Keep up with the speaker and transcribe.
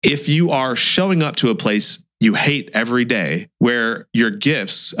If you are showing up to a place you hate every day, where your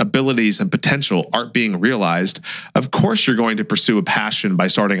gifts, abilities, and potential aren't being realized, of course you're going to pursue a passion by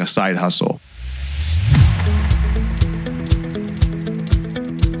starting a side hustle.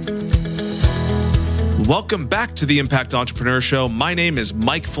 Welcome back to the Impact Entrepreneur Show. My name is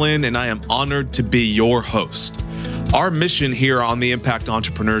Mike Flynn, and I am honored to be your host. Our mission here on the Impact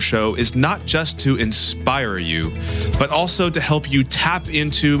Entrepreneur Show is not just to inspire you, but also to help you tap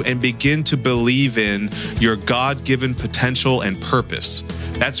into and begin to believe in your God-given potential and purpose.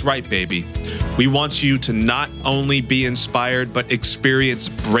 That's right, baby. We want you to not only be inspired, but experience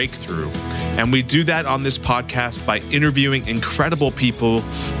breakthrough. And we do that on this podcast by interviewing incredible people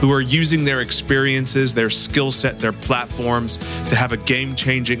who are using their experiences, their skill set, their platforms to have a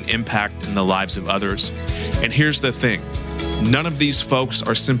game-changing impact in the lives of others. And here's the thing. None of these folks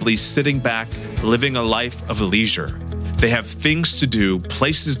are simply sitting back, living a life of leisure. They have things to do,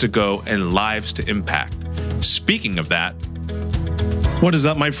 places to go, and lives to impact. Speaking of that, what is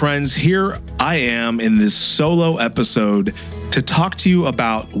up, my friends? Here I am in this solo episode to talk to you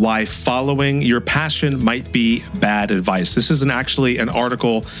about why following your passion might be bad advice. This is actually an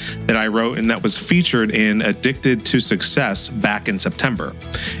article that I wrote and that was featured in Addicted to Success back in September.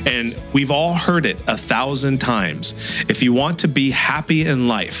 And we've all heard it 1,000 times. If you want to be happy in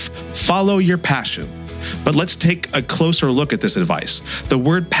life, follow your passion. But let's take a closer look at this advice. The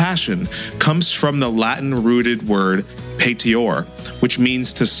word passion comes from the Latin-rooted word patior, which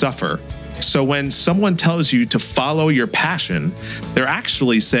means to suffer. So when someone tells you to follow your passion, they're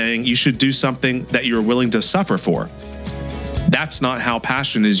actually saying you should do something that you're willing to suffer for. That's not how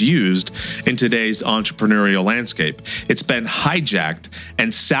passion is used in today's entrepreneurial landscape. It's been hijacked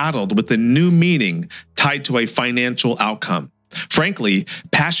and saddled with a new meaning tied to a financial outcome. Frankly,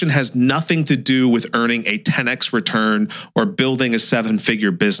 passion has nothing to do with earning a 10x return or building a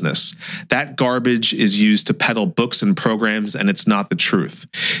 7-figure business. That garbage is used to peddle books and programs, and it's not the truth.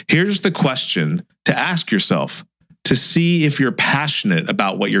 Here's the question to ask yourself to see if you're passionate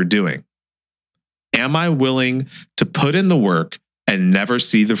about what you're doing. Am I willing to put in the work and never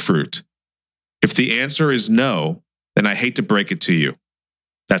see the fruit? If the answer is no, then I hate to break it to you.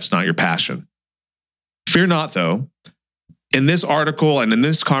 That's not your passion. Fear not, though. In this article and in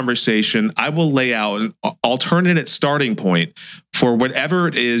this conversation, I will lay out an alternate starting point for whatever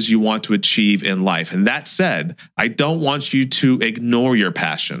it is you want to achieve in life. And that said, I don't want you to ignore your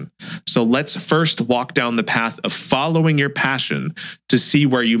passion. So let's first walk down the path of following your passion to see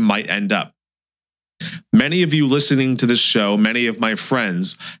where you might end up. Many of you listening to this show, many of my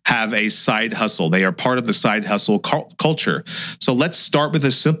friends have a side hustle. They are part of the side hustle culture. So let's start with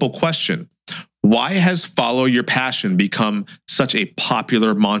a simple question. Why has follow your passion become such a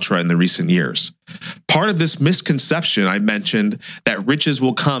popular mantra in the recent years? Part of this misconception I mentioned that riches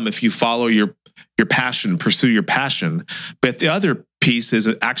will come if you follow your passion, pursue your passion. But the other piece is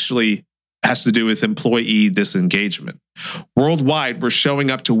it actually has to do with employee disengagement. Worldwide, we're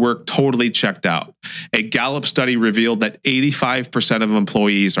showing up to work totally checked out. A Gallup study revealed that 85% of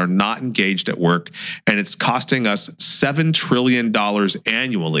employees are not engaged at work, and it's costing us $7 trillion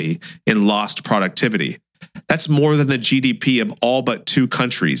annually in lost productivity. That's more than the GDP of all but 2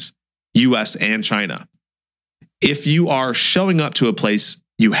 countries, US and China. If you are showing up to a place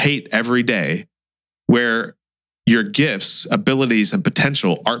you hate every day, where your gifts, abilities, and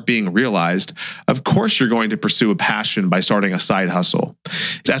potential aren't being realized, of course you're going to pursue a passion by starting a side hustle.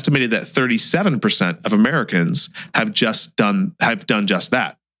 It's estimated that 37% of Americans have done just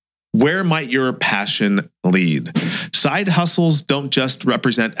that. Where might your passion lead? Side hustles don't just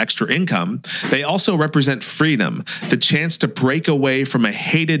represent extra income, they also represent freedom, the chance to break away from a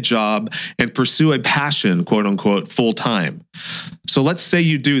hated job and pursue a passion, quote unquote, full time. So let's say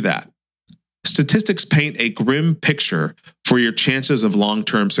you do that. Statistics paint a grim picture for your chances of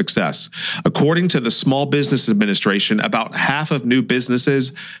long-term success. According to the Small Business Administration, about half of new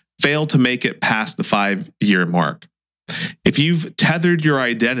businesses fail to make it past the 5-year mark. If you've tethered your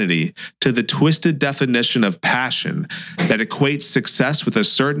identity to the twisted definition of passion that equates success with a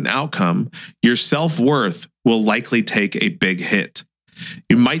certain outcome, your self-worth will likely take a big hit.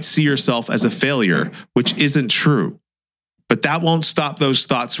 You might see yourself as a failure, which isn't true. But that won't stop those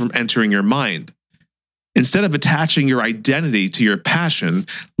thoughts from entering your mind. Instead of attaching your identity to your passion,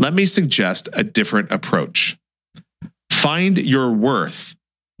 let me suggest a different approach. Find your worth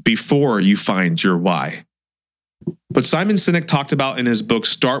before you find your why. What Simon Sinek talked about in his book,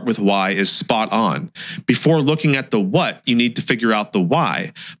 Start With Why, is spot on. Before looking at the what, you need to figure out the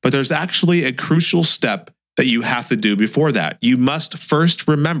why. But there's actually a crucial step that you have to do before that. You must first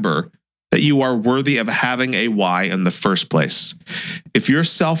remember that you are worthy of having a why in the first place. If your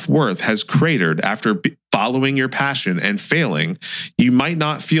self-worth has cratered after following your passion and failing, you might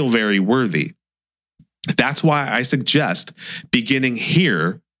not feel very worthy. That's why I suggest beginning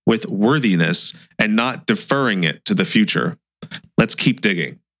here with worthiness and not deferring it to the future. Let's keep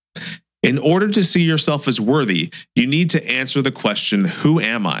digging. In order to see yourself as worthy, you need to answer the question, who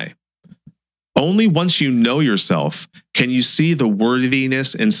am I? Only once you know yourself can you see the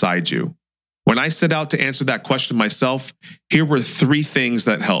worthiness inside you. When I set out to answer that question myself, here were 3 things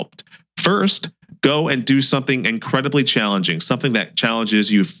that helped. First, go and do something incredibly challenging, something that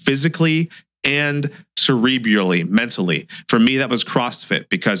challenges you physically and cerebrally, mentally. For me, that was CrossFit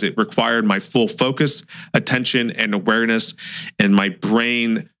because it required my full focus, attention, and awareness, and my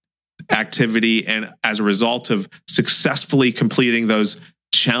brain activity. And as a result of successfully completing those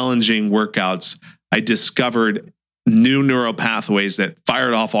challenging workouts, I discovered new neural pathways that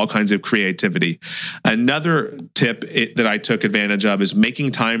fired off all kinds of creativity. Another tip that I took advantage of is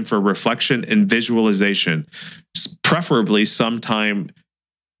making time for reflection and visualization, preferably sometime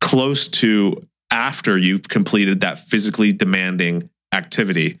close to after you've completed that physically demanding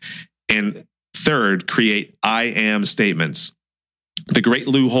activity. And third, create I am statements. The great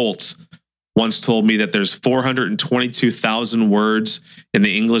Lou Holtz once told me that there's 422,000 words in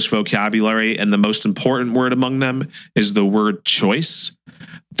the English vocabulary, and the most important word among them is the word choice.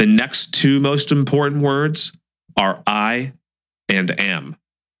 The next 2 most important words are I and am.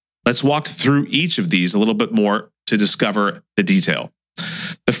 Let's walk through each of these a little bit more to discover the detail.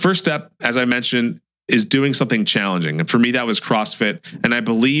 The first step, as I mentioned, is doing something challenging. And for me, that was CrossFit. And I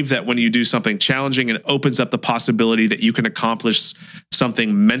believe that when you do something challenging, it opens up the possibility that you can accomplish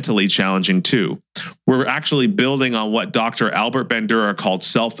something mentally challenging too. We're actually building on what Dr. Albert Bandura called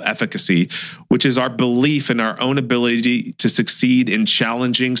self-efficacy, which is our belief in our own ability to succeed in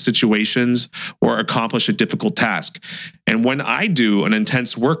challenging situations or accomplish a difficult task. And when I do an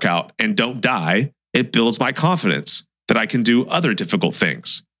intense workout and don't die, it builds my confidence that I can do other difficult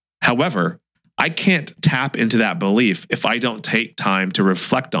things. However, I can't tap into that belief if I don't take time to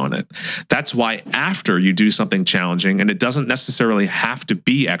reflect on it. That's why after you do something challenging, and it doesn't necessarily have to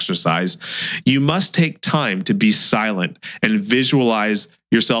be exercise, you must take time to be silent and visualize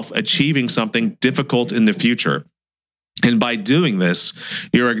yourself achieving something difficult in the future. And by doing this,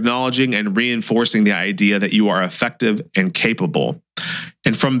 you're acknowledging and reinforcing the idea that you are effective and capable.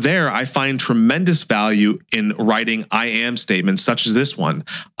 And from there, I find tremendous value in writing I am statements such as this one.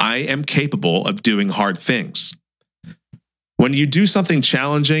 I am capable of doing hard things. When you do something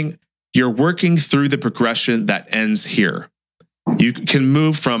challenging, you're working through the progression that ends here. You can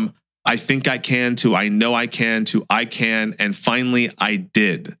move from I think I can to I know I can to I can, and finally I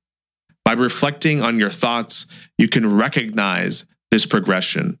did. By reflecting on your thoughts, you can recognize this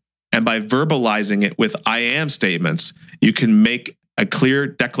progression. And by verbalizing it with I am statements, you can make a clear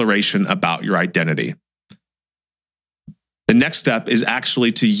declaration about your identity. The next step is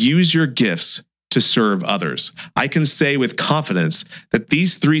actually to use your gifts to serve others. I can say with confidence that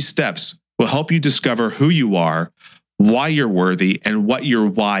these 3 steps will help you discover who you are, why you're worthy, and what your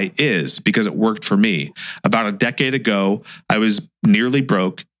why is, because it worked for me. About a decade ago, I was nearly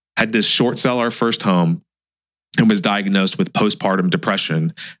broke, had to short sell our first home, and was diagnosed with postpartum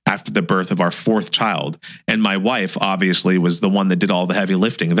depression after the birth of our 4th child. And my wife, obviously, was the one that did all the heavy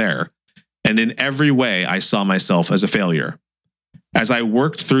lifting there. And in every way, I saw myself as a failure. As I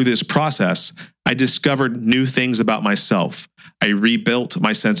worked through this process, I discovered new things about myself. I rebuilt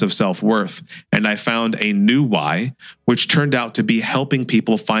my sense of self-worth, and I found a new why, which turned out to be helping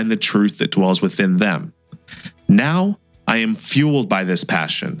people find the truth that dwells within them. Now, I am fueled by this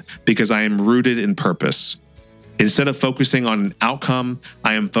passion because I am rooted in purpose. Instead of focusing on an outcome,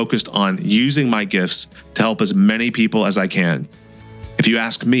 I am focused on using my gifts to help as many people as I can. If you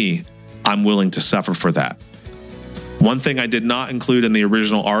ask me, I'm willing to suffer for that. One thing I did not include in the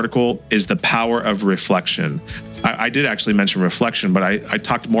original article is the power of reflection. I did actually mention reflection, but I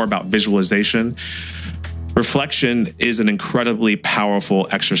talked more about visualization. Reflection is an incredibly powerful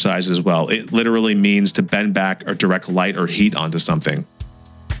exercise as well. It literally means to bend back or direct light or heat onto something.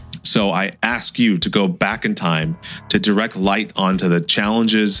 So I ask you to go back in time to direct light onto the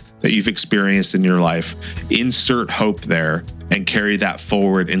challenges that you've experienced in your life, insert hope there, and carry that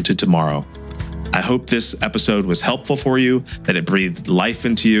forward into tomorrow. I hope this episode was helpful for you, that it breathed life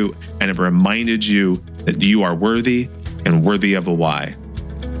into you, and it reminded you that you are worthy and worthy of a why.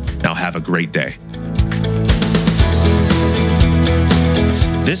 Now have a great day.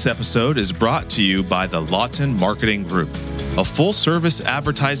 This episode is brought to you by the Lawton Marketing Group. a full-service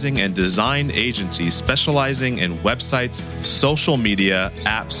advertising and design agency specializing in websites, social media,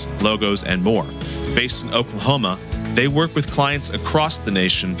 apps, logos, and more. Based in Oklahoma, they work with clients across the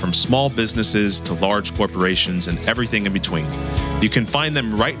nation, from small businesses to large corporations and everything in between. You can find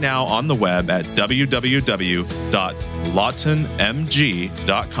them right now on the web at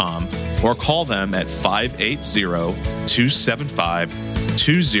www.lawtonmg.com or call them at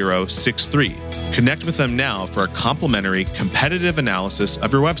 580-275-2063. Connect with them now for a complimentary competitive analysis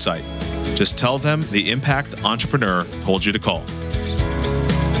of your website. Just tell them the Impact Entrepreneur told you to call.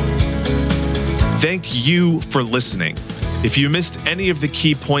 Thank you for listening. If you missed any of the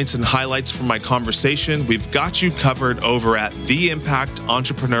key points and highlights from my conversation, we've got you covered over at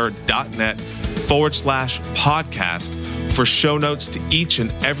theimpactentrepreneur.net/podcast for show notes to each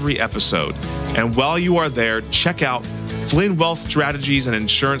and every episode. And while you are there, check out Flynn Wealth Strategies and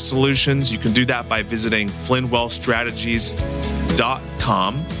Insurance Solutions. You can do that by visiting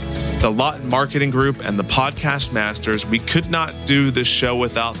flynnwealthstrategies.com. The Lawton Marketing Group and the Podcast Masters, we could not do this show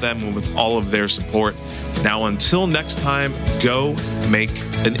without them and with all of their support. Now, until next time, go make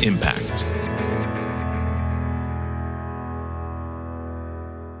an impact.